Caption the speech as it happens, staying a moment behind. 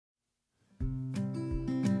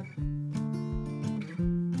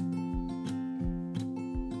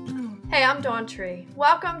Hey, I'm Dawn Tree.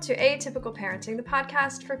 Welcome to Atypical Parenting, the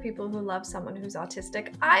podcast for people who love someone who's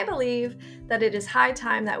autistic. I believe that it is high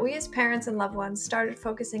time that we as parents and loved ones started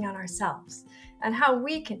focusing on ourselves and how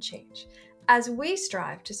we can change as we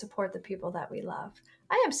strive to support the people that we love.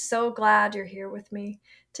 I am so glad you're here with me.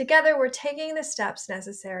 Together, we're taking the steps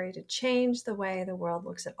necessary to change the way the world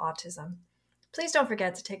looks at autism. Please don't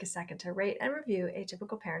forget to take a second to rate and review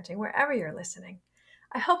Atypical Parenting wherever you're listening.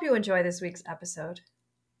 I hope you enjoy this week's episode.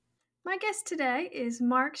 My guest today is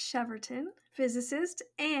Mark Cheverton, physicist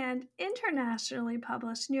and internationally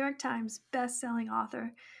published New York Times best-selling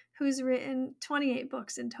author who's written 28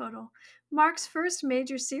 books in total. Mark's first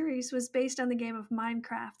major series was based on the game of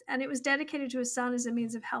Minecraft, and it was dedicated to his son as a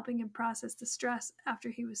means of helping him process the stress after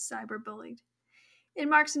he was cyberbullied. In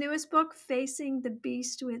Mark's newest book, Facing the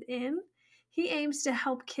Beast Within, he aims to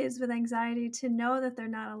help kids with anxiety to know that they're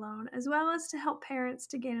not alone, as well as to help parents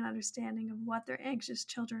to gain an understanding of what their anxious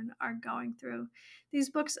children are going through. These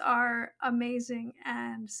books are amazing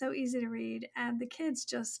and so easy to read, and the kids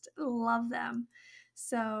just love them.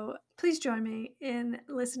 So please join me in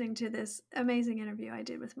listening to this amazing interview I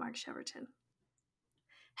did with Mark Cheverton.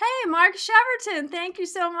 Hey, Mark Cheverton, thank you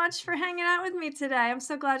so much for hanging out with me today. I'm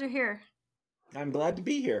so glad you're here. I'm glad to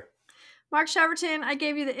be here. Mark Cheverton, I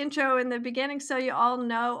gave you the intro in the beginning so you all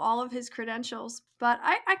know all of his credentials, but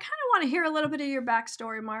I kind of want to hear a little bit of your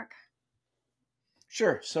backstory, Mark.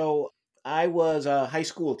 Sure. So I was a high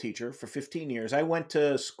school teacher for 15 years. I went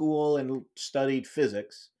to school and studied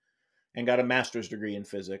physics and got a master's degree in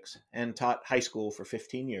physics and taught high school for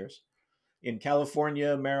 15 years in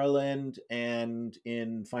California, Maryland, and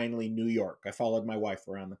in finally New York. I followed my wife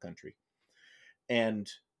around the country. And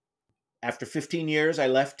after 15 years, I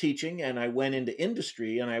left teaching and I went into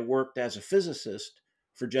industry and I worked as a physicist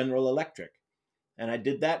for General Electric. And I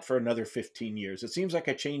did that for another 15 years. It seems like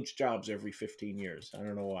I change jobs every 15 years. I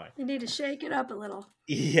don't know why. You need to shake it up a little.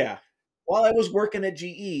 Yeah. While I was working at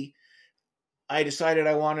GE, I decided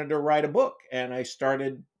I wanted to write a book. And I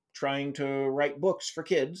started trying to write books for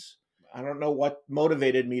kids. I don't know what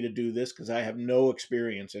motivated me to do this because I have no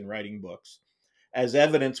experience in writing books, as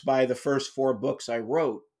evidenced by the first 4 books I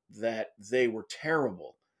wrote, that they were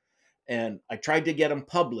terrible. And I tried to get them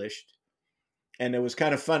published. And it was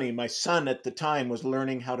kind of funny. My son at the time was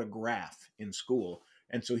learning how to graph in school.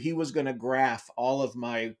 And so he was going to graph all of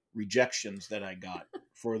my rejections that I got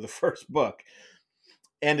for the first book.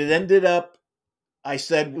 And it ended up, I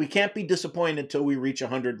said, we can't be disappointed until we reach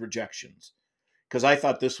 100 rejections, because I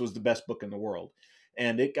thought this was the best book in the world.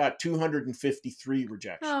 And it got 253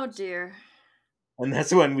 rejections. Oh, dear. And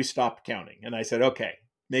that's when we stopped counting. And I said, okay,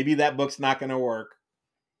 maybe that book's not going to work.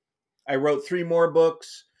 I wrote 3 more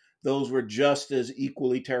books. Those were just as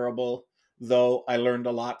equally terrible, though I learned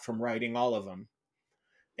a lot from writing all of them.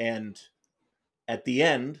 And at the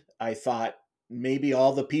end, I thought maybe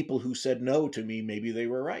all the people who said no to me, maybe they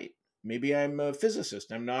were right. Maybe I'm a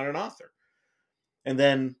physicist. I'm not an author. And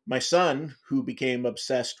then my son, who became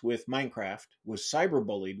obsessed with Minecraft, was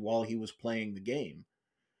cyberbullied while he was playing the game.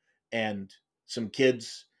 And some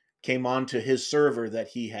kids came onto his server that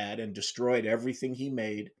he had and destroyed everything he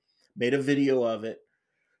made a video of it,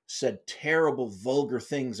 said terrible, vulgar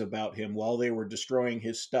things about him while they were destroying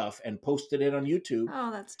his stuff, and posted it on YouTube.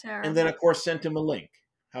 Oh, that's terrible. And then, of course, sent him a link.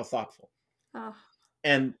 How thoughtful. Oh.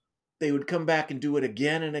 And they would come back and do it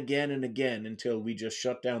again and again and again until we just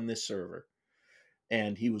shut down this server.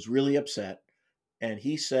 And he was really upset. And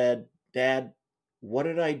he said, Dad, what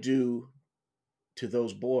did I do to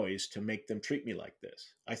those boys to make them treat me like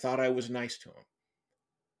this? I thought I was nice to them.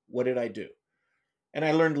 What did I do? And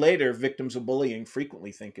I learned later, victims of bullying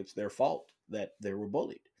frequently think it's their fault that they were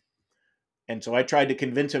bullied. And so I tried to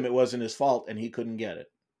convince him it wasn't his fault, and he couldn't get it.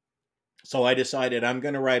 So I decided I'm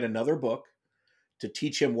going to write another book to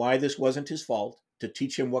teach him why this wasn't his fault, to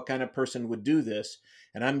teach him what kind of person would do this,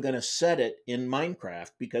 and I'm going to set it in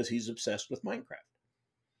Minecraft because he's obsessed with Minecraft.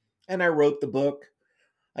 And I wrote the book.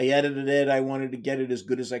 I edited it. I wanted to get it as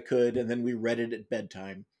good as I could, and then we read it at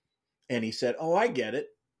bedtime. And he said, oh, I get it.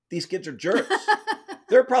 These kids are jerks.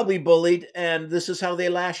 They're probably bullied, and this is how they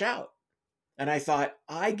lash out. And I thought,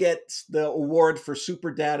 I get the award for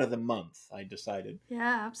Super Dad of the Month, I decided.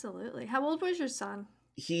 Yeah, absolutely. How old was your son?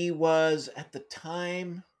 He was, at the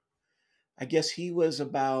time, I guess he was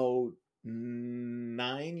about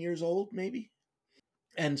 9 years old, maybe.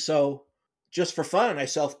 And so, just for fun, I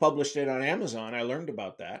self-published it on Amazon. I learned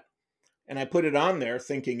about that. And I put it on there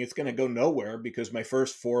thinking it's going to go nowhere because my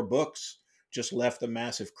first 4 books just left a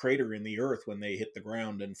massive crater in the earth when they hit the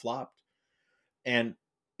ground and flopped. And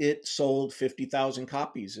it sold 50,000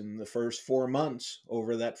 copies in the first 4 months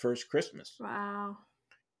over that first Christmas. Wow.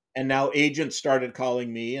 And now agents started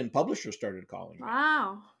calling me and publishers started calling me.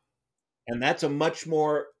 Wow. And that's a much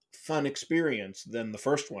more fun experience than the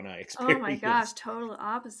first one I Oh my gosh, experienced. total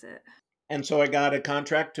opposite. And so I got a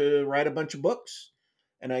contract to write a bunch of books,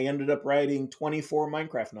 and I ended up writing 24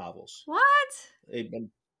 Minecraft novels. What? They've been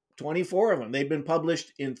 24 of them. They've been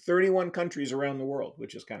published in 31 countries around the world,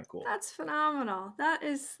 which is kind of cool. That's phenomenal. That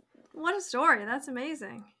is what a story. That's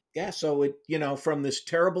amazing. Yeah, so from this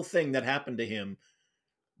terrible thing that happened to him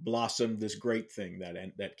blossomed this great thing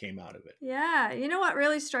that came out of it. Yeah, you know what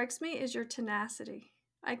really strikes me is your tenacity.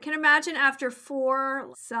 I can imagine after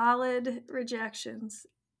 4 solid rejections,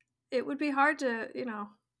 it would be hard to,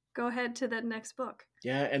 go ahead to the next book.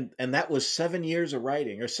 Yeah, and that was 7 years of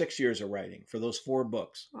writing or 6 years of writing for those 4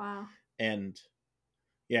 books. Wow. And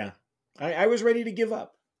yeah, I was ready to give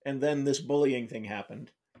up. And then this bullying thing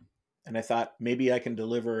happened. And I thought maybe I can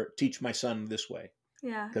teach my son this way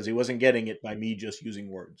Yeah. because he wasn't getting it by me just using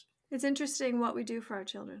words. It's interesting what we do for our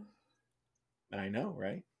children. I know,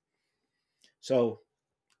 right? So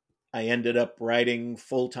I ended up writing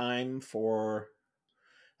full time for,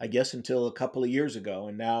 I guess, until a couple of years ago.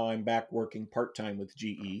 And now I'm back working part time with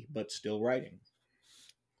GE, but still writing.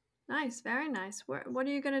 Nice, very nice. What are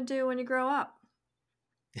you going to do when you grow up?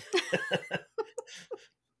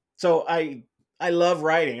 So I love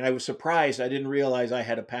writing. I was surprised. I didn't realize I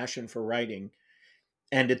had a passion for writing.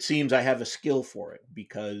 And it seems I have a skill for it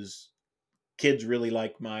because kids really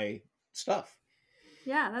like my stuff.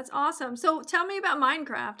 Yeah, that's awesome. So tell me about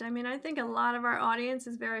Minecraft. I mean, I think a lot of our audience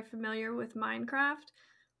is very familiar with Minecraft.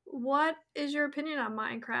 What is your opinion on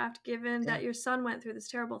Minecraft given Yeah. that your son went through this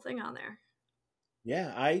terrible thing on there?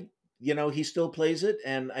 Yeah, he still plays it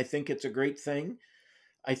and I think it's a great thing.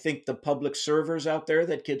 I think the public servers out there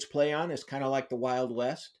that kids play on is kind of like the Wild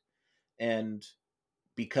West. And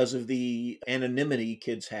because of the anonymity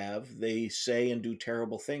kids have, they say and do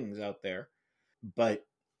terrible things out there. But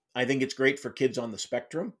I think it's great for kids on the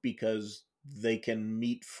spectrum because they can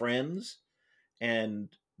meet friends and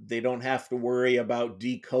they don't have to worry about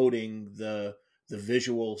decoding the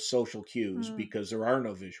visual social cues Mm. because there are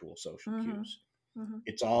no visual social Mhm. cues. Mhm.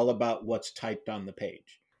 It's all about what's typed on the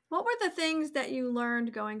page. What were the things that you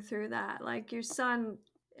learned going through that? Like your son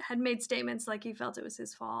had made statements like he felt it was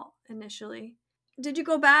his fault initially. Did you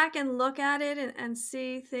go back and look at it and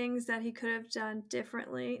see things that he could have done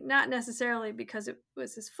differently? Not necessarily because it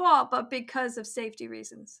was his fault, but because of safety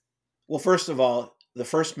reasons. Well, first of all, the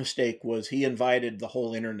first mistake was he invited the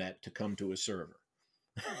whole internet to come to his server.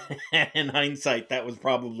 In hindsight, that was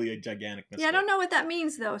probably a gigantic Yeah, I don't mistake. know what that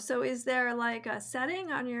means though. So is there like a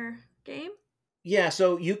setting on your game? Yeah,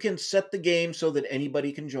 so you can set the game so that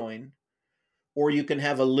anybody can join, or you can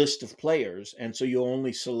have a list of players, and so you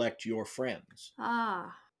only select your friends.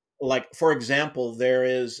 Ah. Like, for example, there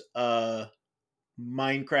is a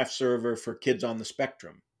Minecraft server for kids on the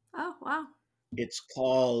spectrum. Oh, wow. It's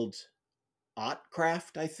called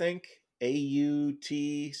Autcraft, I think.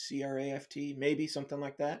 Autcraft, maybe something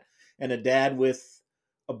like that. And a dad with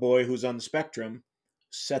a boy who's on the spectrum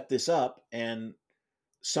set this up, and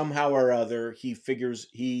somehow or other, he figures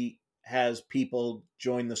he has people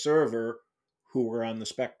join the server who are on the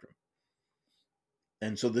spectrum.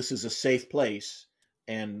 And so this is a safe place,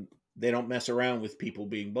 and they don't mess around with people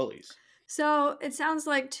being bullies. So it sounds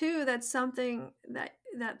like too that something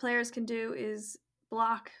that players can do is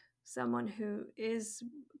block someone who is,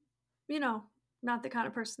 you know, not the kind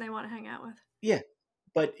of person they want to hang out with. Yeah.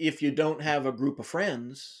 But if you don't have a group of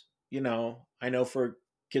friends, I know for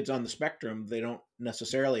kids on the spectrum, they don't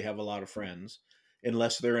necessarily have a lot of friends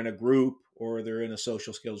unless they're in a group or they're in a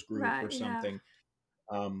social skills group or Right, yeah. something.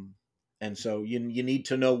 Um, and so you need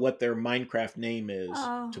to know what their Minecraft name is to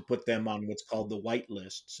Oh, put them on what's called the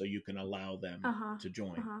whitelist so you can allow them uh-huh. to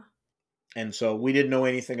join. Uh-huh. And so we didn't know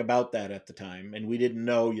anything about that at the time. And we didn't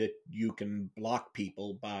know that you can block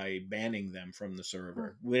people by banning them from the Mm,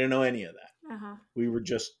 server. We didn't know any of that. uh-huh. We were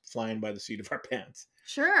just flying by the seat of our pants.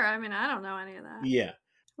 Sure. I mean, I don't know any of that. Yeah.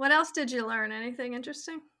 What else did you learn? Anything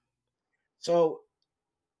interesting? So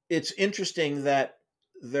it's interesting that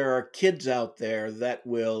there are kids out there that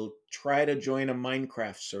will try to join a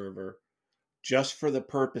Minecraft server just for the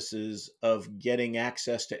purposes of getting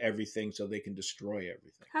access to everything so they can destroy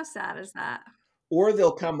everything. How sad is that? Or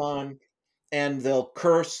they'll come on and they'll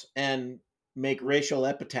curse and make racial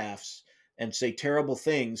epitaphs and say terrible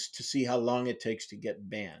things to see how long it takes to get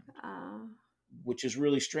banned, Uh, which is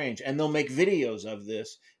really strange. And they'll make videos of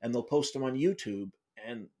this and they'll post them on YouTube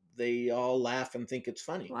and they all laugh and think it's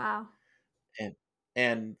funny. wow. And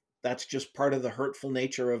and that's just part of the hurtful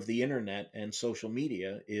nature of the internet and social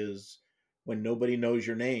media is when nobody knows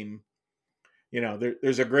your name,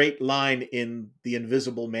 There's a great line in the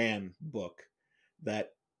Invisible Man book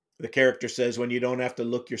that the character says, when you don't have to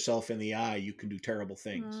look yourself in the eye, you can do terrible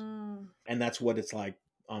things. Mm, And that's what it's like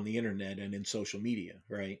on the internet and in social media,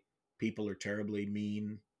 right? People are terribly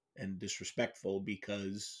mean and disrespectful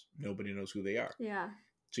because nobody knows who they are. yeah.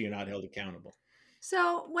 So you're not held accountable.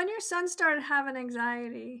 So when your son started having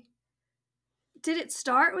anxiety, did it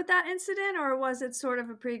start with that incident or was it sort of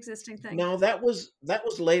a pre-existing thing? No, that was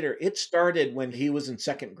later. It started when he was in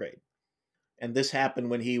second grade. And this happened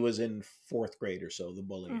when he was in fourth grade or so, the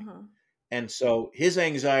bullying. Mm-hmm. And so his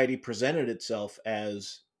anxiety presented itself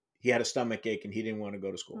as he had a stomach ache and he didn't want to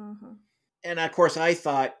go to school. Mm-hmm. And of course, I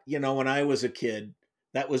thought, when I was a kid,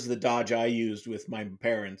 that was the dodge I used with my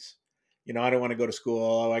parents. I don't want to go to school.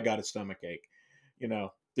 Oh, I got a stomach ache.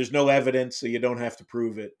 There's no evidence, so you don't have to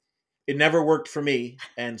prove it. It never worked for me.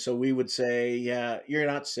 And so we would say, yeah, you're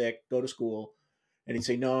not sick. Go to school. And he'd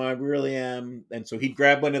say, no, I really am. And so he'd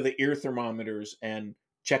grab one of the ear thermometers and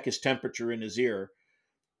check his temperature in his ear.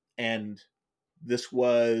 And this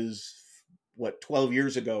was, 12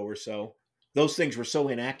 years ago or so. Those things were so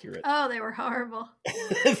inaccurate Oh, they were horrible.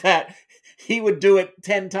 that he would do it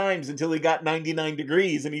 10 times until he got 99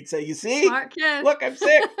 degrees. And he'd say, you see, Smart kid. look, I'm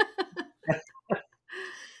sick.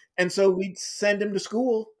 And so we'd send him to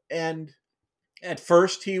school. And at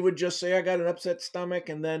first he would just say, I got an upset stomach.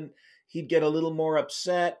 And then he'd get a little more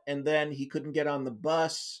upset. And then he couldn't get on the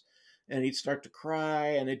bus and he'd start to cry.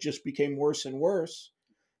 And it just became worse and worse.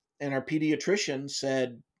 And our pediatrician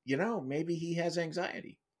said, maybe he has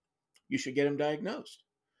anxiety. You should get him diagnosed.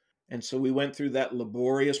 And so we went through that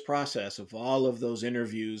laborious process of all of those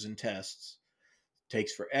interviews and tests. It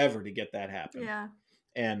takes forever to get that happen. Yeah.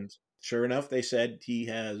 And sure enough, they said he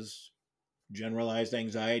has generalized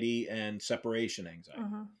anxiety and separation anxiety.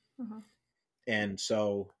 Mm-hmm. Mm-hmm. And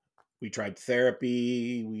so we tried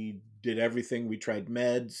therapy, we did everything. We tried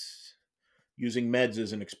meds. Using meds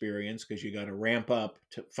is an experience because you got to ramp up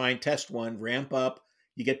to find test one, ramp up,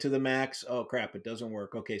 you get to the max. Oh crap, it doesn't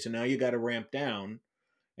work. Okay, so now you got to ramp down,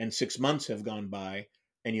 and 6 months have gone by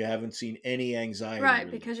and you haven't seen any anxiety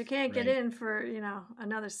Right, because you relief, can't get right? in for,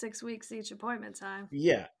 another 6 weeks each appointment time.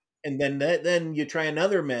 Yeah. And then you try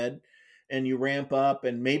another med and you ramp up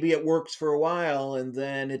and maybe it works for a while and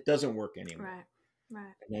then it doesn't work anymore. Right.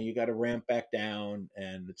 Right. And now you got to ramp back down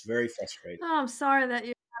and it's very frustrating. Oh, I'm sorry that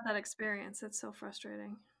you had that experience. It's so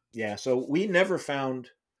frustrating. Yeah. So we never found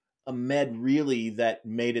a med really that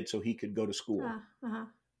made it so he could go to school. Uh-huh.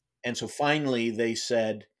 And so finally they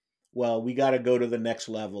said, well, we got to go to the next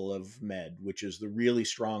level of med, which is the really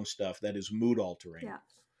strong stuff that is mood altering. Yeah.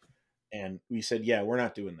 And we said, yeah, we're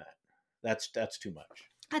not doing that. That's too much.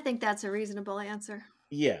 I think that's a reasonable answer.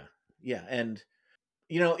 Yeah. Yeah. And,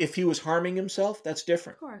 if he was harming himself, that's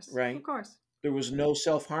different, Of course. Of right? course. There was no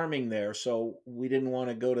self harming there. So we didn't want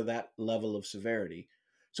to go to that level of severity.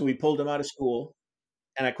 So we pulled him out of school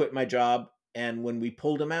and I quit my job. And when we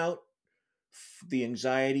pulled him out, the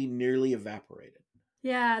anxiety nearly evaporated.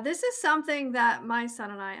 Yeah, this is something that my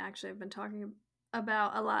son and I actually have been talking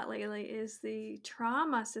about a lot lately is the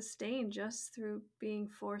trauma sustained just through being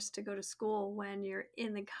forced to go to school when you're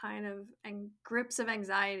in the kind of grips of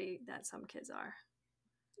anxiety that some kids are.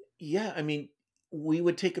 Yeah. I mean, we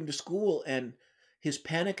would take him to school and his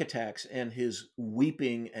panic attacks and his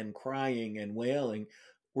weeping and crying and wailing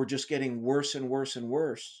were just getting worse and worse and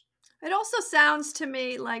worse. It also sounds to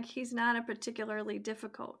me like he's not a particularly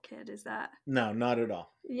difficult kid, is that? No, not at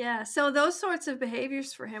all. Yeah, so those sorts of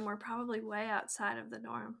behaviors for him were probably way outside of the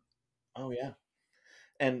norm. Oh, yeah.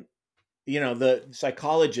 And, the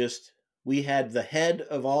psychologist, we had the head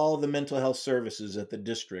of all the mental health services at the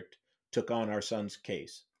district took on our son's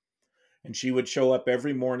case. And she would show up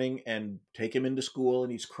every morning and take him into school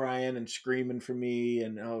and he's crying and screaming for me.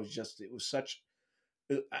 And it was such,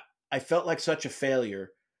 I felt like such a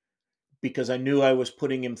failure because I knew I was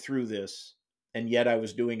putting him through this and yet I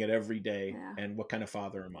was doing it every day. Yeah. And what kind of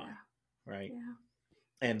father am I? Yeah. Right.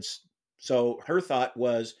 Yeah. And so her thought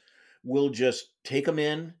was, we'll just take him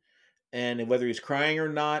in and whether he's crying or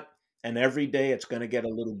not, and every day it's going to get a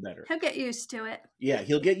little better. He'll get used to it. Yeah,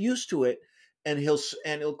 he'll get used to it and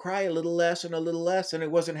he'll cry a little less and a little less and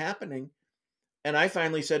it wasn't happening. And I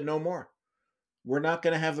finally said no more. We're not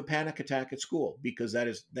going to have a panic attack at school because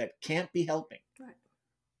that can't be helping. Right.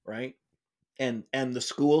 Right? And the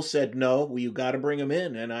school said, no, well, you got to bring him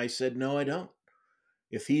in. And I said, no, I don't.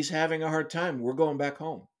 If he's having a hard time, we're going back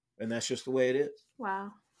home. And that's just the way it is.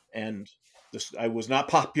 Wow. And I was not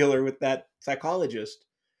popular with that psychologist,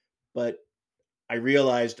 but I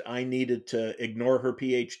realized I needed to ignore her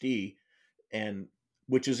PhD, and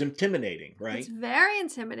which is intimidating, right? It's very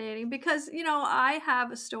intimidating because, I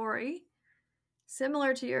have a story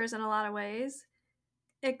similar to yours in a lot of ways,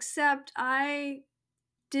 except I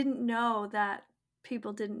didn't know that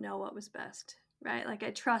people didn't know what was best, right? Like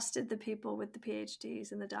I trusted the people with the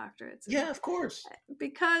PhDs and the doctorates, and Yeah, of course.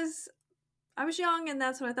 because I was young and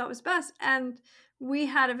that's what I thought was best. And we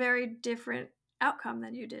had a very different outcome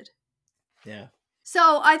than you did. Yeah.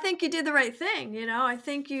 So I think you did the right thing. I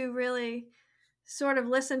think you really sort of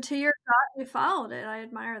listened to your gut and you followed it. I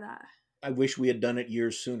admire that. I wish we had done it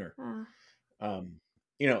years sooner. Uh, Um,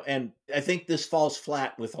 and I think this falls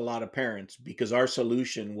flat with a lot of parents because our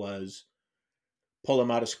solution was pull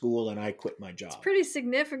them out of school and I quit my it's job. pretty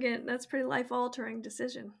significant. That's a pretty life-altering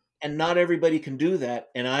decision. And not everybody can do that.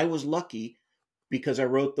 And I was lucky because I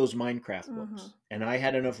wrote those Minecraft Mm-hmm. books and I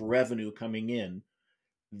had enough revenue coming in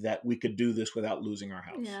that we could do this without losing our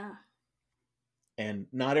house. Yeah, And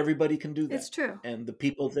not everybody can do it's that. true. And the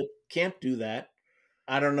people that can't do that,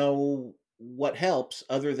 I don't know what helps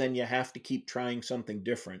other than you have to keep trying something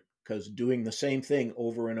different because doing the same thing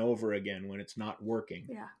over and over again when it's not working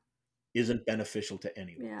Yeah, isn't beneficial to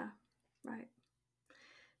anyone. yeah, right.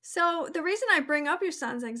 So the reason I bring up your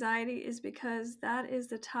son's anxiety is because that is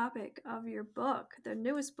the topic of your book. The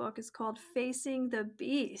newest book is called Facing the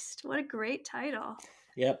Beast. What a great title.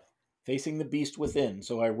 Yep. Facing the beast within.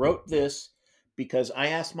 So I wrote this because I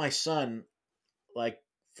asked my son like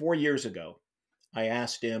 4 years ago. I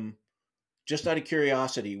asked him, just out of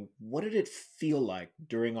curiosity, what did it feel like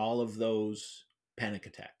during all of those panic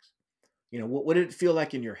attacks? What did it feel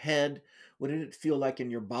like in your head? What did it feel like in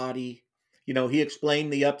your body? He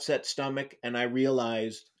explained the upset stomach, and I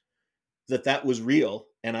realized that that was real,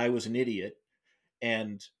 and I was an idiot.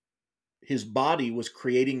 And his body was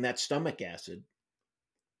creating that stomach acid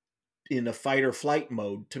in a fight or flight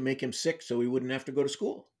mode to make him sick so he wouldn't have to go to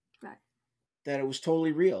school. Right. That it was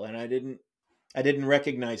totally real, and I didn't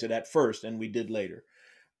recognize it at first, and we did later.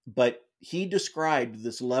 But he described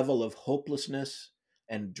this level of hopelessness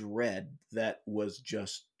and dread that was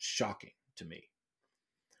just shocking to me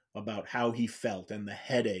about how he felt and the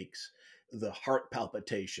headaches, the heart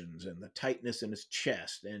palpitations and the tightness in his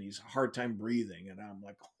chest and he's a hard time breathing. And I'm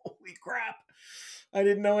like, holy crap, I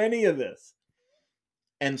didn't know any of this.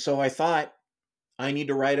 And so I thought I need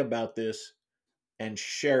to write about this and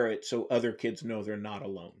share it so other kids know they're not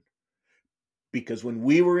alone. Because when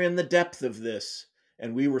we were in the depth of this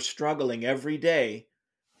and we were struggling every day,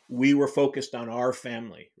 we were focused on our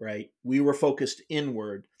family, right? We were focused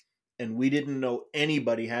inward and we didn't know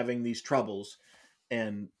anybody having these troubles.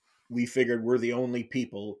 And we figured we're the only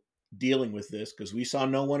people dealing with this because we saw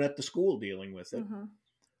no one at the school dealing with it. Mm-hmm.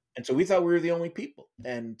 And so we thought we were the only people.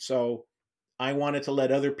 And so I wanted to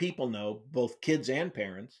let other people know, both kids and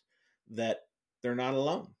parents, that they're not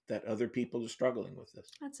alone, that other people are struggling with this.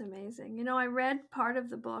 That's amazing. I read part of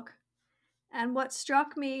the book, and what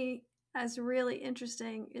struck me as really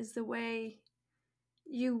interesting is the way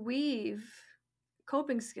you weave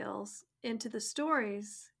coping skills into the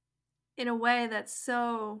stories in a way that's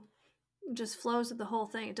so just flows with the whole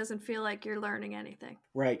thing. It doesn't feel like you're learning anything.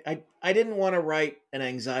 Right. I didn't want to write an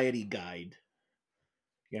anxiety guide.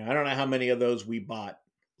 I don't know how many of those we bought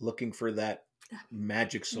looking for that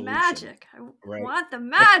magic solution. Magic. I Right. want the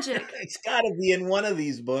magic. It's got to be in one of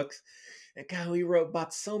these books. And God, we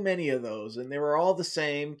bought so many of those, and they were all the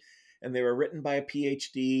same, and they were written by a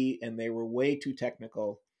PhD, and they were way too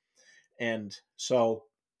technical. And so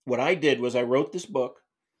what I did was I wrote this book,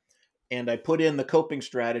 and I put in the coping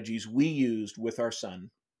strategies we used with our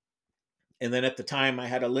son. And then at the time, I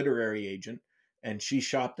had a literary agent, and she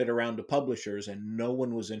shopped it around to publishers, and no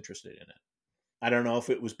one was interested in it. I don't know if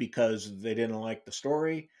it was because they didn't like the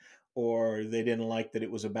story, or they didn't like that it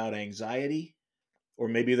was about anxiety, or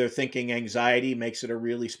maybe they're thinking anxiety makes it a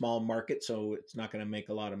really small market, so it's not going to make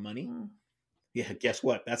a lot of money. Mm. Yeah, guess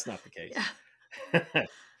what? That's not the case. Yeah.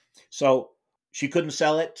 So she couldn't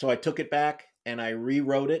sell it, so I took it back and I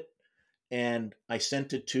rewrote it and I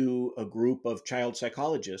sent it to a group of child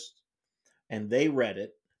psychologists and they read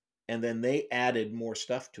it and then they added more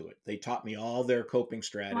stuff to it. They taught me all their coping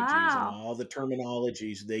strategies and Wow. all the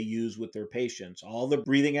terminologies they use with their patients, all the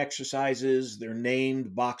breathing exercises. They're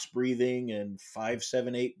named box breathing and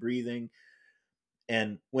 5-7-8 breathing.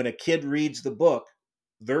 And when a kid reads the book,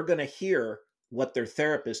 they're going to hear what their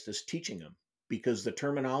therapist is teaching them because the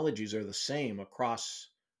terminologies are the same across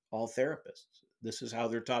all therapists. This is how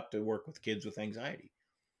they're taught to work with kids with anxiety.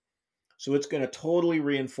 So it's going to totally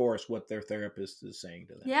reinforce what their therapist is saying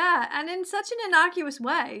to them. Yeah, and in such an innocuous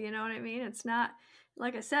way, you know what I mean? It's not,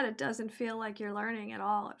 like I said, it doesn't feel like you're learning at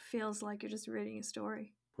all. It feels like you're just reading a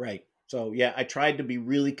story. Right. So, yeah, I tried to be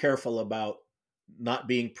really careful about not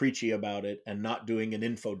being preachy about it and not doing an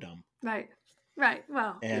info dump. Right. Right.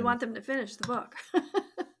 Well, you And want them to finish the book.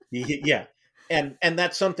 yeah, and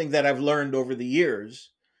that's something that I've learned over the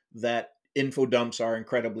years, that info dumps are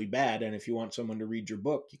incredibly bad, and if you want someone to read your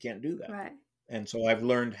book, you can't do that. Right. And so I've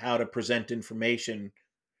learned how to present information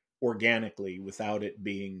organically without it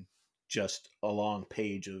being just a long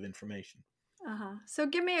page of information. Uh-huh. So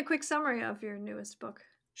give me a quick summary of your newest book.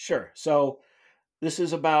 Sure. So this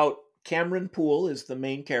is about Cameron Poole is the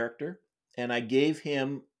main character, and I gave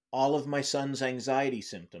him all of my son's anxiety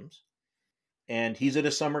symptoms. And he's at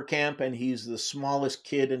a summer camp, and he's the smallest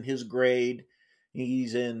kid in his grade.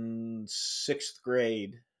 He's in sixth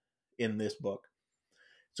grade in this book.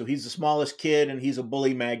 So he's the smallest kid, and he's a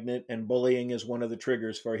bully magnet, and bullying is one of the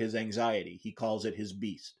triggers for his anxiety. He calls it his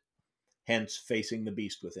beast, hence facing the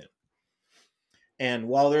beast within. And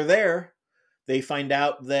while they're there, they find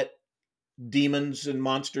out that demons and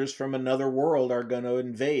monsters from another world are going to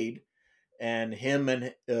invade, and him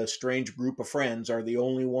and a strange group of friends are the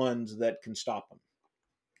only ones that can stop them.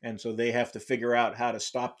 And so they have to figure out how to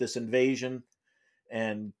stop this invasion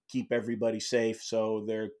and keep everybody safe so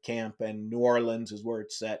their camp in New Orleans is where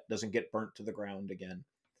it's set, doesn't get burnt to the ground again.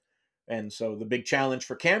 And so the big challenge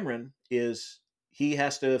for Cameron is he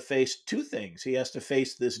has to face two things. He has to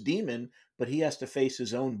face this demon, but he has to face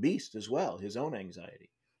his own beast as well, his own anxiety.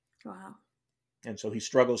 Wow. And so he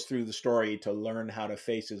struggles through the story to learn how to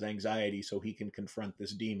face his anxiety so he can confront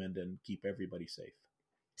this demon and keep everybody safe.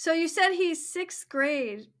 So you said he's sixth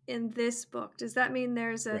grade in this book. Does that mean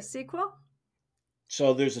there's a Right. sequel?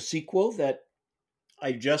 So there's a sequel that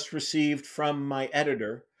I just received from my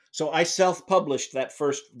editor. So I self-published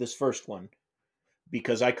this first one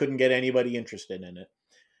because I couldn't get anybody interested in it.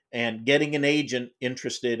 And getting an agent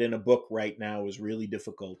interested in a book right now is really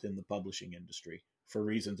difficult in the publishing industry for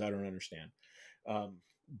reasons I don't understand.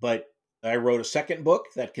 But I wrote a second book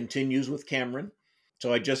that continues with Cameron.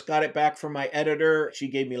 So I just got it back from my editor. She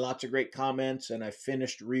gave me lots of great comments, and I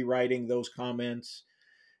finished rewriting those comments.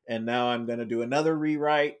 And now I'm going to do another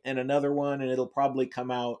rewrite and another one, and it'll probably come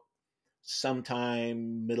out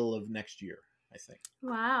sometime middle of next year, I think.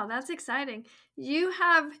 Wow, that's exciting. You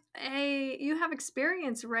have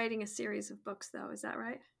experience writing a series of books though, is that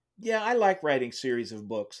right? Yeah, I like writing series of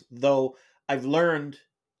books, though I've learned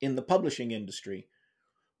in the publishing industry,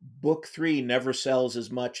 book 3 never sells as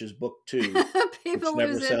much as book 2, which People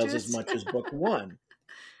never lose sells as interest. much as book 1.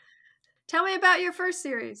 Tell me about your first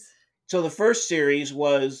series. So the first series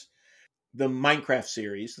was the Minecraft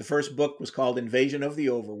series. The first book was called Invasion of the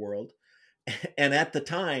Overworld. And at the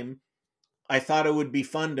time, I thought it would be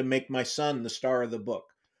fun to make my son the star of the book.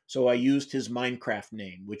 So I used his Minecraft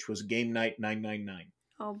name, which was Game Night 999.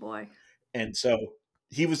 Oh boy. And so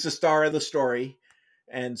he was the star of the story.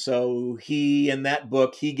 And so he, in that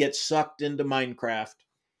book, he gets sucked into Minecraft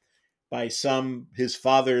by his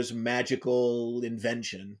father's magical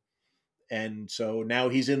invention. And so now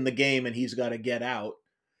he's in the game and he's got to get out.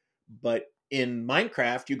 But in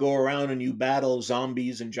Minecraft, you go around and you battle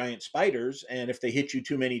zombies and giant spiders. And if they hit you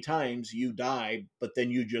too many times, you die, but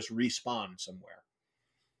then you just respawn somewhere.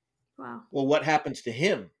 Wow. Well, what happens to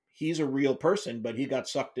him? He's a real person, but he got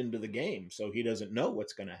sucked into the game, so he doesn't know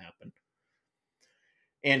what's going to happen.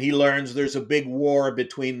 And he learns there's a big war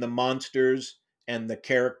between the monsters and the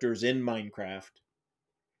characters in Minecraft.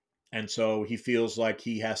 And so he feels like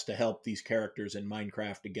he has to help these characters in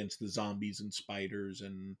Minecraft against the zombies and spiders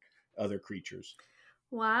and other creatures.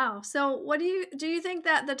 Wow. So what do you think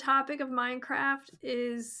that the topic of Minecraft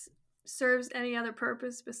is serves any other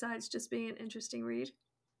purpose besides just being an interesting read?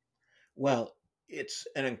 Well, it's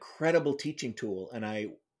an incredible teaching tool. And I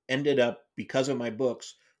ended up, because of my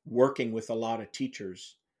books, working with a lot of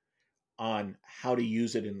teachers on how to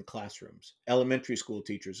use it in the classrooms. Elementary school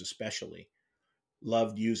teachers, especially,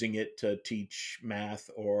 loved using it to teach math.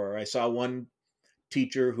 Or I saw one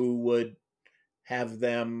teacher who would have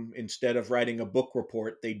them, instead of writing a book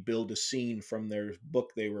report, they'd build a scene from their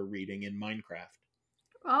book they were reading in Minecraft.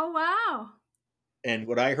 Oh wow. And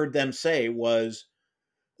what I heard them say was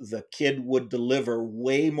the kid would deliver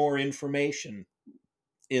way more information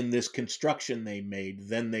in this construction they made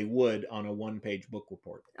than they would on a one-page book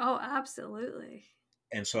report. Oh, absolutely.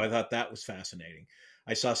 And so I thought that was fascinating.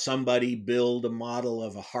 I saw somebody build a model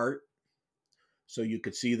of a heart so you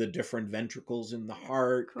could see the different ventricles in the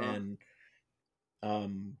heart. Cool. And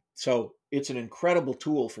so it's an incredible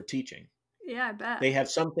tool for teaching. Yeah, I bet. They have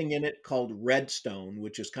something in it called Redstone,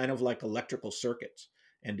 which is kind of like electrical circuits.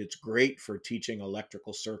 And it's great for teaching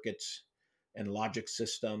electrical circuits and logic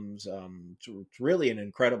systems. It's really an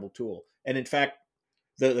incredible tool. And in fact,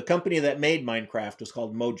 the company that made Minecraft was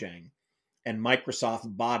called Mojang, and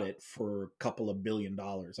Microsoft bought it for a couple of $1 billion. I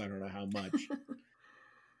don't know how much.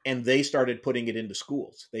 And they started putting it into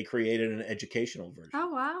schools. They created an educational version Oh,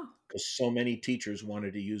 wow. because so many teachers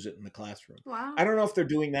wanted to use it in the classroom. I Wow. don't know if they're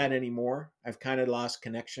doing that anymore. I've kind of lost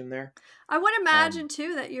connection there. I would Um, imagine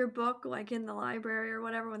too that your book, like in the library or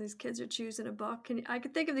whatever, when these kids are choosing a book, I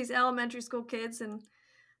could think of these elementary school kids, and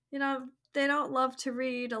they don't love to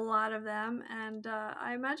read, a lot of them, and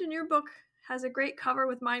I imagine your book has a great cover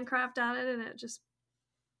with Minecraft on it, and it just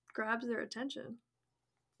grabs their attention.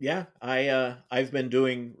 yeah, I've been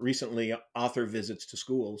doing recently author visits to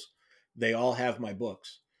schools. They all have my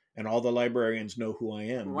books, and all the librarians know who I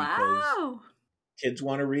am because Wow, kids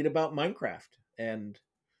want to read about Minecraft, and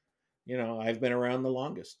I've been around the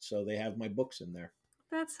longest, so they have my books in there.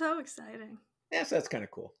 that's so exciting. Yes, that's kind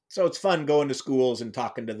of cool. So it's fun going to schools and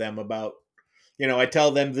talking to them about, I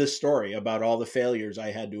tell them this story about all the failures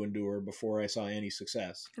I had to endure before I saw any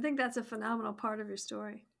success. I think that's a phenomenal part of your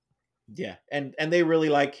story. Yeah, and they really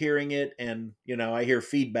like hearing it, and I hear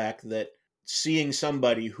feedback that seeing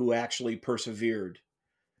somebody who actually persevered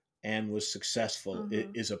and was successful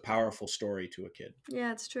Hmm. is a powerful story to a kid.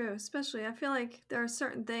 Yeah, it's true. Especially, I feel like there are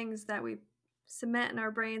certain things that we cement in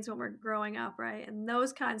our brains when we're growing up, right? And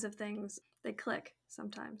those kinds of things, they click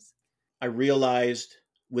sometimes. I realized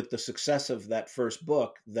with the success of that first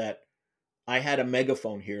book that I had a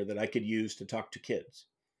megaphone here that I could use to talk to kids.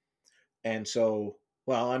 And so,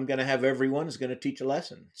 well, I'm going to have everyone is going to teach a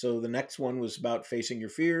lesson. So the next one was about facing your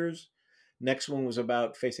fears. Next one was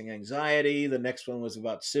about facing anxiety. The next one was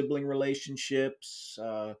about sibling relationships.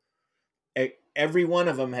 Every one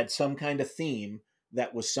of them had some kind of theme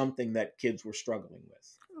that was something that kids were struggling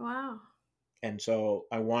with. Wow. And so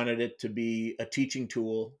I wanted it to be a teaching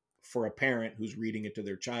tool for a parent who's reading it to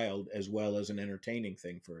their child, as well as an entertaining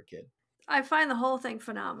thing for a kid. I find the whole thing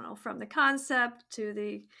phenomenal, from the concept to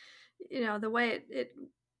the way it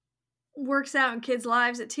works out in kids'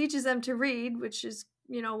 lives. It teaches them to read, which is,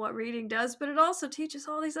 what reading does, but it also teaches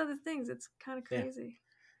all these other things. It's kind of Yeah. crazy.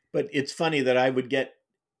 But it's funny that I would get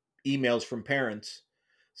emails from parents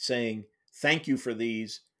saying, "Thank you for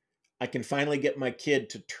these. I can finally get my kid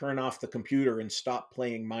to turn off the computer and stop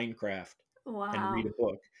playing Minecraft and read Wow. a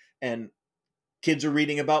book." And kids are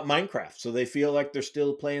reading about Minecraft, so they feel like they're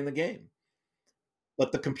still playing the game,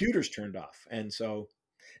 but the computer's turned off.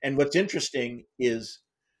 And what's interesting is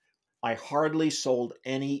I hardly sold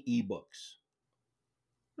any ebooks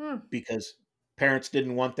Hmm, because parents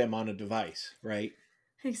didn't want them on a device, right?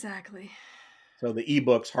 exactly. So the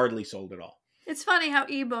ebooks hardly sold at all. It's funny how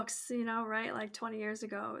ebooks, right? Like 20 years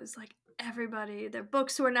ago, it was like everybody, their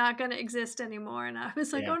books were not going to exist anymore. And I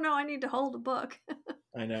was like, Yeah, oh no, I need to hold a book.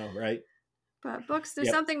 I know, right? But books, there's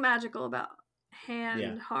Yep, something magical about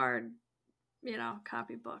yeah, hand, hard,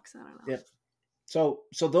 copy books. I don't know. yep. So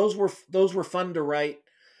those were fun to write,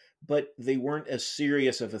 but they weren't as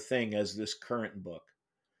serious of a thing as this current book,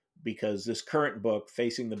 because this current book,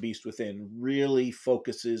 Facing the Beast Within, really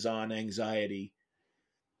focuses on anxiety,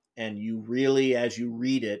 and you really, as you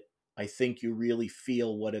read it, I think you really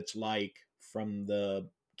feel what it's like from the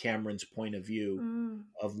Cameron's point of view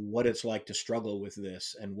Mm. of what it's like to struggle with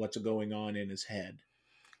this and what's going on in his head.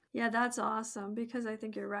 Yeah, that's awesome, because I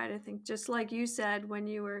think you're right. I think, just like you said, when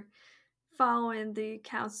you were following the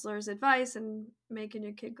counselor's advice and making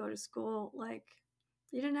your kid go to school, like,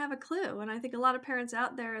 you didn't have a clue. And I think a lot of parents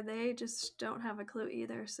out there, they just don't have a clue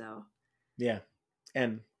either. So, Yeah.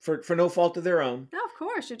 And for no fault of their own. no, of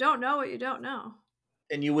course, you don't know what you don't know.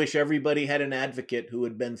 And you wish everybody had an advocate who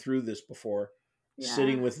had been through this before,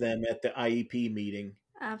 sitting Yeah, with them at the IEP meeting.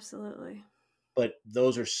 absolutely. But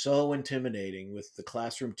those are so intimidating with the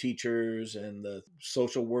classroom teachers and the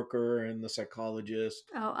social worker and the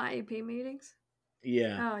psychologist. Oh, IEP meetings?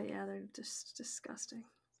 Yeah. Oh, yeah, they're just disgusting.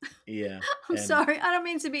 Yeah. I'm And sorry. I don't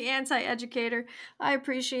mean to be anti-educator. I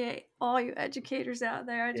appreciate all you educators out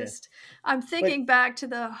there. yeah. I'm But thinking back to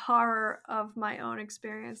the horror of my own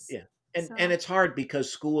experience. yeah. And So, it's hard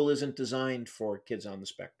because school isn't designed for kids on the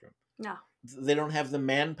spectrum. no. They don't have the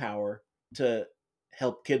manpower to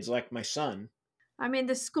help kids like my son. I mean,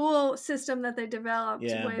 the school system that they developed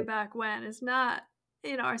Yeah, way but back when is not,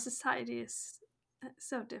 our society is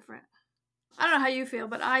so different. I don't know how you feel,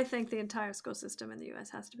 but I think the entire school system in the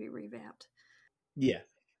US has to be revamped. yeah,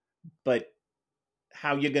 but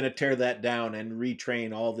how you going to tear that down and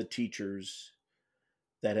retrain all the teachers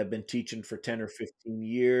that have been teaching for 10 or 15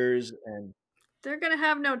 years? And They're going to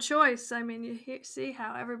have no choice. I mean, see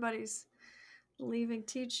how everybody's leaving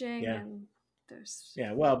teaching, yeah, and there's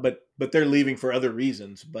yeah, well, but they're leaving for other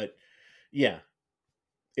reasons. But yeah,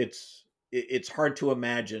 it's hard to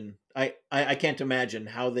imagine. I can't imagine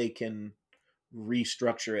how they can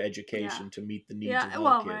restructure yeah. education to meet the needs of Yeah, all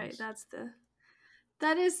well, right. kids. That's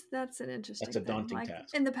That's an That's interesting a thing. daunting Like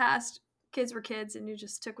task. in the past, kids were kids and you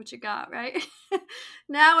just took what you got, right?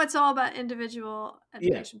 Now it's all about individual Yeah.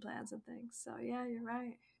 education plans and things. So yeah, you're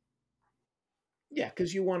right. Yeah,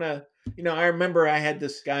 because you want to, I remember I had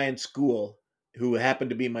this guy in school who happened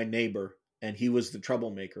to be my neighbor, and he was the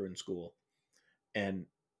troublemaker in school. And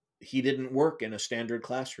he didn't work in a standard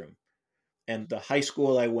classroom. And the high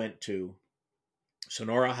school I went to,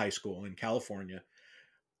 Sonora High School in California,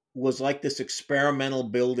 was like this experimental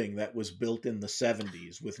building that was built in the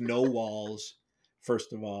 70s with no walls,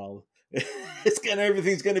 first of all.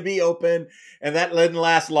 Everything's gonna be open. And that didn't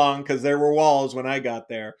last long because there were walls when I got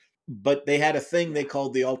there. But they had a thing they Yeah.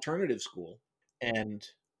 called the alternative school. And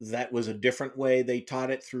that was a different way. They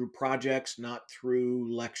taught it through projects, not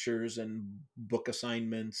through lectures and book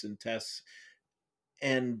assignments and tests.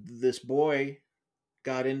 And this boy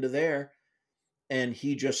got into there and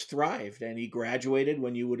he just thrived and he graduated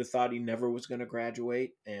when you would have thought he never was going to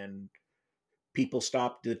graduate. And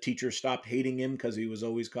the teachers stopped hating him because he was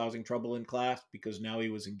always causing trouble in class because now he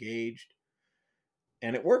was engaged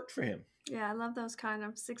and it worked for him. Yeah, I love those kind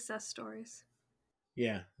of success stories.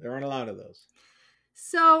 Yeah, there aren't a lot of those.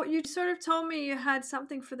 So you sort of told me you had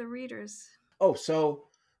something for the readers. Oh, so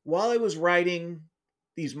while I was writing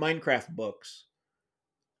these Minecraft books,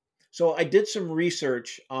 so I did some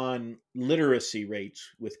research on literacy rates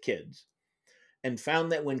with kids and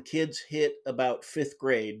found that when kids hit about fifth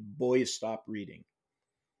grade, boys stop reading.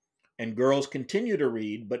 And girls continue to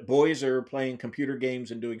read, but boys are playing computer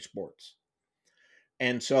games and doing sports.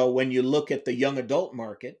 And so when you look at the young adult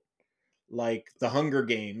market, like The Hunger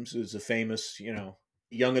Games is a famous,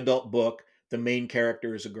 young adult book, the main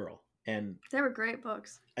character is a girl. And They were great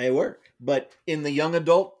books. they were. But in the young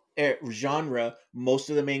adult genre, most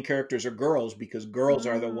of the main characters are girls because girls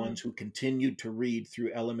are the Mm, ones who continued to read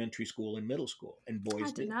through elementary school and middle school, and I boys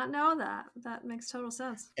did did. not know that. That makes total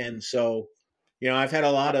sense. And so, I've had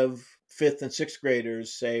a lot of fifth and sixth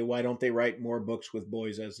graders say, why don't they write more books with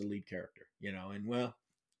boys as the lead character? And well,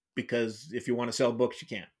 because if you want to sell books, you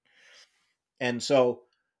can. And so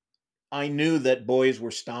I knew that boys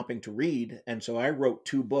were stopping to read. And so I wrote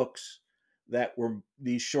two books that were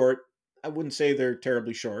these short, I wouldn't say they're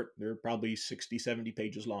terribly short. They're probably 60, 70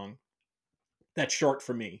 pages long. That's short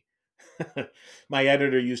for me. My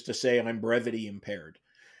editor used to say I'm brevity impaired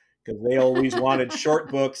because they always wanted short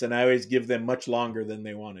books and I always give them much longer than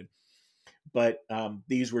they wanted. But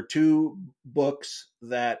these were two books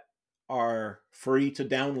that are free to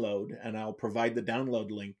download, and I'll provide the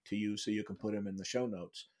download link to you so you can put them in the show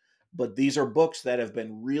notes. But these are books that have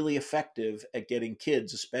been really effective at getting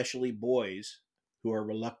kids, especially boys who are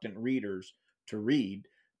reluctant readers, to read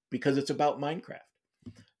because it's about Minecraft.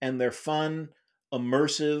 And they're fun,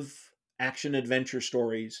 immersive action adventure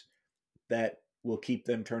stories that will keep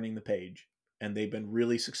them turning the page. And they've been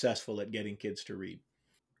really successful at getting kids to read.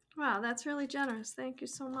 Wow, that's really generous. Thank you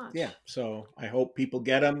so Yeah. much. So I hope people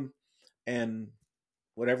get them and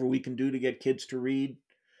whatever we can do to get kids to read.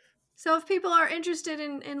 So if people are interested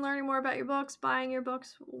in learning more about your books, buying your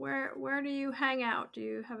books, where do you hang out? Do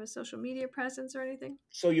you have a social media presence or anything?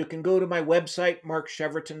 So you can go to my website,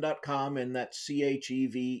 markcheverton.com, and that's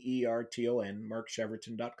Cheverton,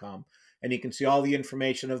 markcheverton.com. And you can see all the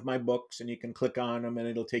information of my books and you can click on them and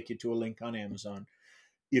it'll take you to a link on Amazon.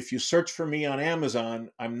 If you search for me on Amazon,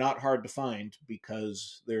 I'm not hard to find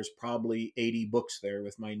because there's probably 80 books there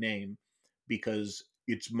with my name because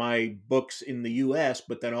it's my books in the US,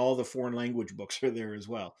 but then all the foreign language books are there as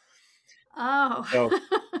well. Oh. So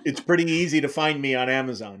it's pretty easy to find me on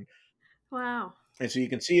Amazon. Wow. And so you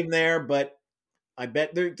can see them there, but I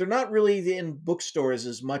bet they're not really in bookstores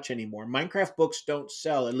as much anymore. Minecraft books don't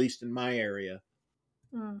sell, at least in my area,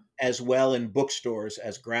 Mm. as well in bookstores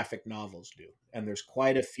as graphic novels do. And there's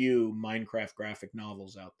quite a few Minecraft graphic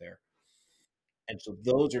novels out there. And so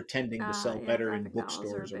those are tending to sell Yeah, better in graphic novels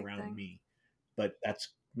are a bookstores big around thing. me. But that's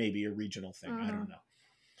maybe a regional thing. I Mm-hmm. don't know.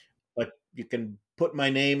 But you can put my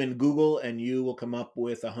name in Google and you will come up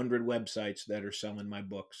with 100 websites that are selling my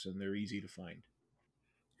books and they're easy to find.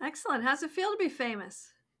 Excellent. How's it feel to be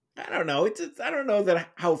famous? I don't know. I don't know that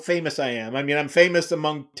how famous I am. I mean, I'm famous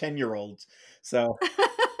among 10-year-olds. So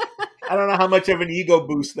I don't know how much of an ego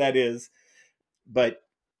boost that is, but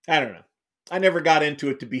I don't know. I never got into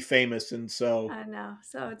it to be famous, and so I know.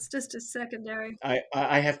 So it's just a secondary.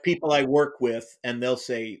 I have people I work with, and they'll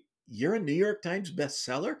say, "You're a New York Times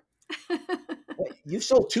bestseller. What? You've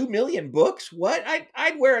sold 2 million books? What?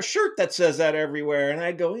 I'd wear a shirt that says that everywhere." And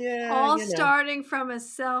I'd go, "Yeah, All starting from a yeah,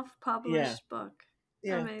 self-published book.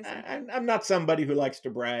 yeah. Amazing. I'm not somebody who likes to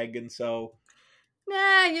brag, and so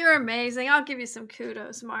Nah, you're amazing. I'll give you some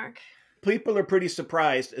kudos, Mark. people are pretty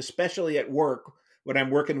surprised, especially at work, when I'm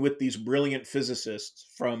working with these brilliant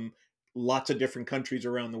physicists from lots of different countries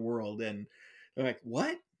around the world. And they're like,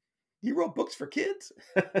 what? You wrote books for kids?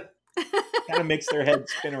 Kind of makes their head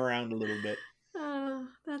spin around a little bit. Oh,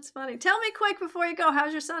 that's funny. Tell me quick before you go,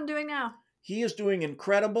 how's your son doing now? He is doing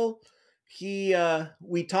incredible. We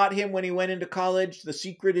taught him when he went into college. The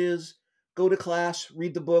secret is go to class,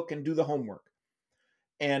 read the book, and do the homework.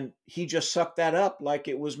 And he just sucked that up like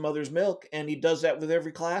it was mother's milk. And he does that with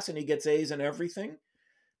every class, and he gets A's in everything.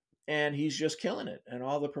 And he's just killing it. And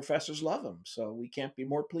all the professors love him. So we can't be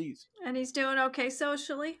more pleased. And he's doing okay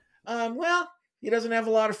socially? Well, he doesn't have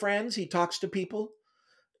a lot of friends. He talks to people,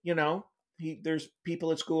 you know. There's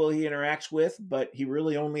people at school he interacts with, but he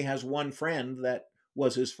really only has one friend that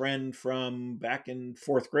was his friend from back in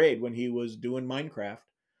 4th grade when he was doing Minecraft.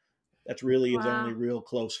 That's really his only Wow. real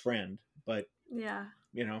close friend. But, Yeah.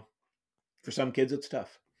 For some kids, it's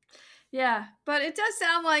tough. Yeah, but it does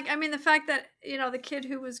sound like, I mean, the fact that, the kid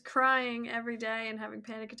who was crying every day and having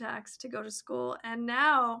panic attacks to go to school and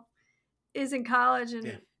now is in college and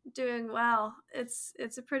Yeah. doing well.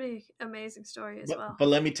 It's a pretty amazing story as well. But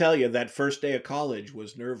let me tell you, that first day of college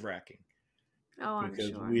was nerve-wracking Oh, I'm because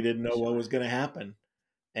sure. we didn't know what was going to happen.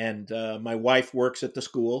 And my wife works at the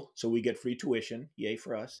school, so we get free tuition. Yay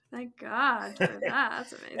for us. Thank God for that.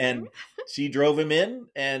 That's amazing. And she drove him in,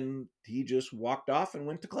 and he just walked off and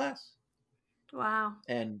went to class. Wow.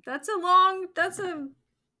 And that's a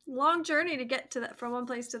long journey to get to that from one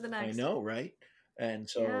place to the next. I know, right? And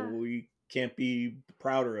so we can't be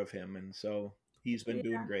prouder of him. And so he's been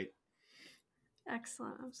doing great.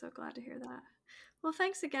 Excellent. I'm so glad to hear that. Well,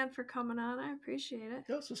 thanks again for coming on. I appreciate it.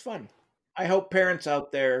 This was fun. I hope parents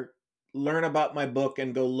out there learn about my book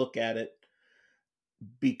and go look at it,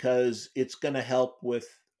 because it's going to help with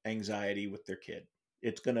anxiety with their kid.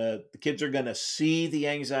 The kids are going to see the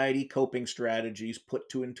anxiety coping strategies put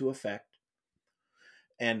into effect.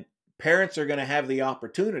 And parents are going to have the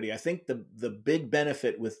opportunity. I think the big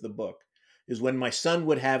benefit with the book is when my son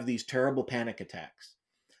would have these terrible panic attacks,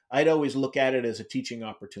 I'd always look at it as a teaching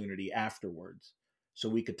opportunity afterwards so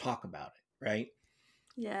we could talk about it, right?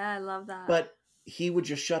 Yeah, I love that. But he would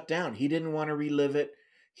just shut down. He didn't want to relive it.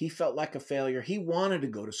 He felt like a failure. He wanted to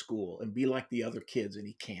go to school and be like the other kids, and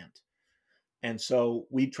he can't. And so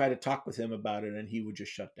we'd try to talk with him about it, and he would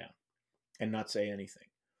just shut down and not say anything.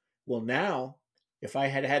 Well, now, if I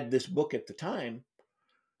had had this book at the time,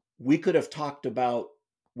 we could have talked about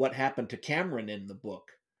what happened to Cameron in the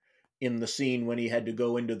book, in the scene when he had to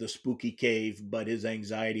go into the spooky cave, but his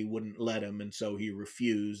anxiety wouldn't let him. And so he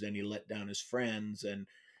refused, and he let down his friends. And,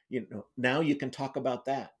 now you can talk about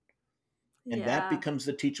that. And that becomes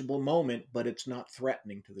the teachable moment, but it's not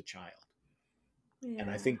threatening to the child. Yeah.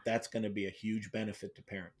 And I think that's going to be a huge benefit to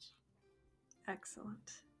parents.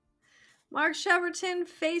 Excellent. Mark Cheverton,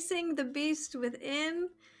 Facing the Beast Within.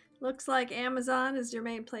 Looks like Amazon is your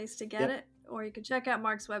main place to get it. Or you can check out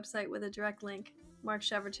Mark's website with a direct link,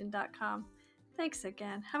 markcheverton.com. Thanks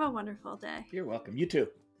again. Have a wonderful day. You're welcome. You too.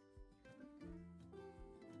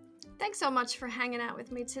 Thanks so much for hanging out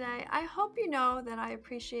with me today. I hope you know that I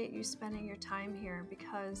appreciate you spending your time here,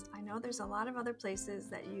 because I know there's a lot of other places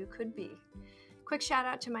that you could be. Quick shout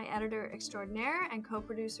out to my editor extraordinaire and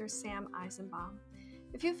co-producer Sam Eisenbaum.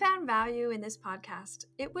 If you found value in this podcast,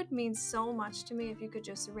 it would mean so much to me if you could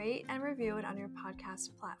just rate and review it on your podcast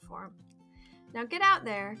platform. Now get out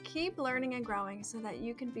there, keep learning and growing so that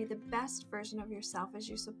you can be the best version of yourself as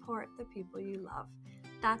you support the people you love.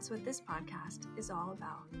 That's what this podcast is all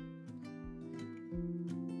about.